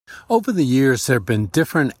Over the years, there have been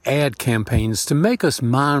different ad campaigns to make us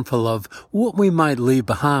mindful of what we might leave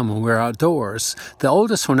behind when we're outdoors. The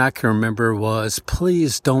oldest one I can remember was,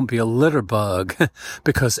 "Please don't be a litter bug,"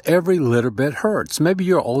 because every litter bit hurts. Maybe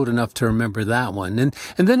you're old enough to remember that one. And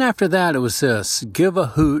then after that, it was this, "Give a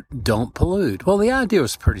hoot, don't pollute." Well, the idea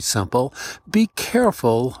was pretty simple. Be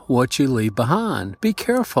careful what you leave behind. Be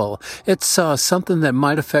careful. It's something that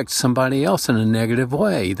might affect somebody else in a negative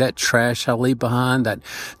way. That trash I leave behind,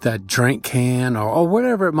 that drink can or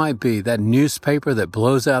whatever it might be, that newspaper that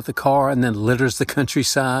blows out the car and then litters the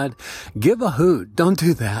countryside. Give a hoot. Don't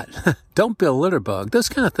do that. Don't be a litter bug. Those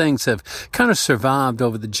kind of things have kind of survived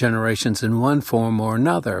over the generations in one form or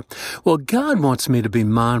another. Well, God wants me to be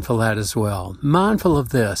mindful of that as well. Mindful of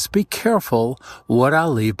this. Be careful what I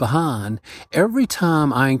leave behind. Every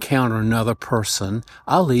time I encounter another person,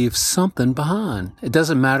 I leave something behind. It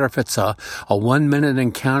doesn't matter if it's a 1-minute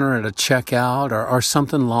encounter at a checkout or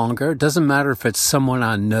something longer. It doesn't matter if it's someone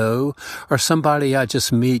I know or somebody I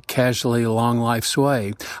just meet casually along life's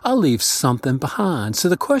way. I leave something behind. So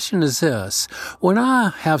the question is this: when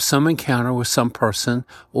I have some encounter with some person,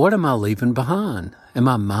 what am I leaving behind? Am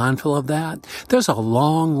I mindful of that? There's a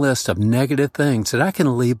long list of negative things that I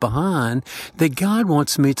can leave behind that God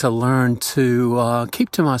wants me to learn to keep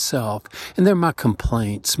to myself. And they're my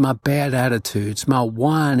complaints, my bad attitudes, my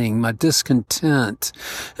whining, my discontent,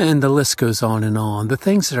 and the list goes on and on. The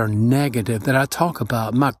things that are negative that I talk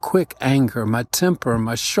about, my quick anger, my temper,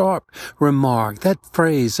 my sharp remark, that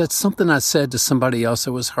phrase, that's something I said to somebody else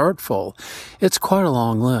that was hurtful. It's quite a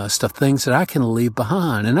long list of things that I can leave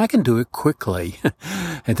behind, and I can do it quickly.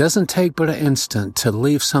 It doesn't take but an instant to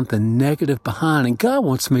leave something negative behind, and God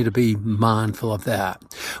wants me to be mindful of that.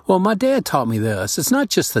 Well, my dad taught me this. It's not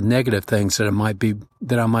just the negative things that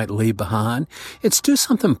I might leave behind. It's do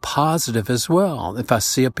something positive as well. If I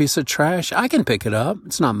see a piece of trash, I can pick it up.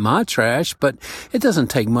 It's not my trash, but it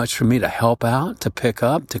doesn't take much for me to help out, to pick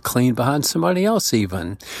up, to clean behind somebody else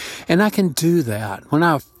even. And I can do that. When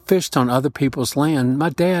I fished on other people's land, my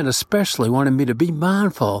dad especially wanted me to be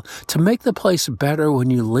mindful to make the place better when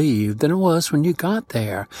you leave than it was when you got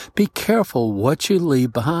there. Be careful what you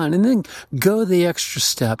leave behind and then go the extra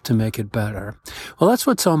step to make it better. Well, that's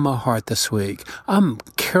what's on my heart this week. I'm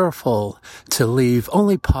careful to leave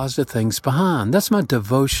only positive things behind. That's my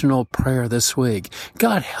devotional prayer this week.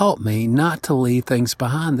 God, help me not to leave things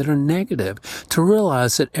behind that are negative, to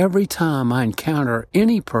realize that every time I encounter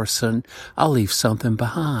any person, I'll leave something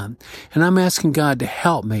behind. And I'm asking God to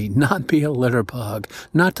help me not be a litter bug,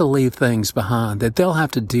 not to leave things behind that they'll have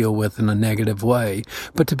to deal with in a negative way,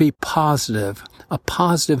 but to be positive, a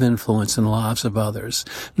positive influence in the lives of others.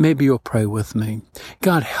 Maybe you'll pray with me.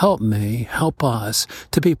 God, help me, help us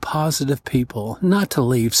to be positive people, not to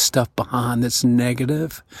leave stuff behind that's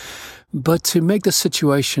negative, but to make the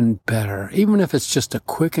situation better, even if it's just a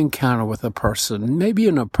quick encounter with a person, maybe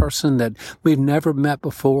in a person that we've never met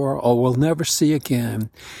before or will never see again.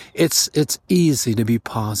 It's easy to be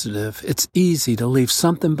positive. It's easy to leave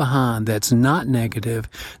something behind that's not negative,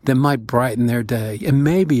 that might brighten their day and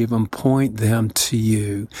maybe even point them to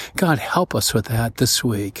you. God, help us with that this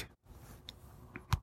week.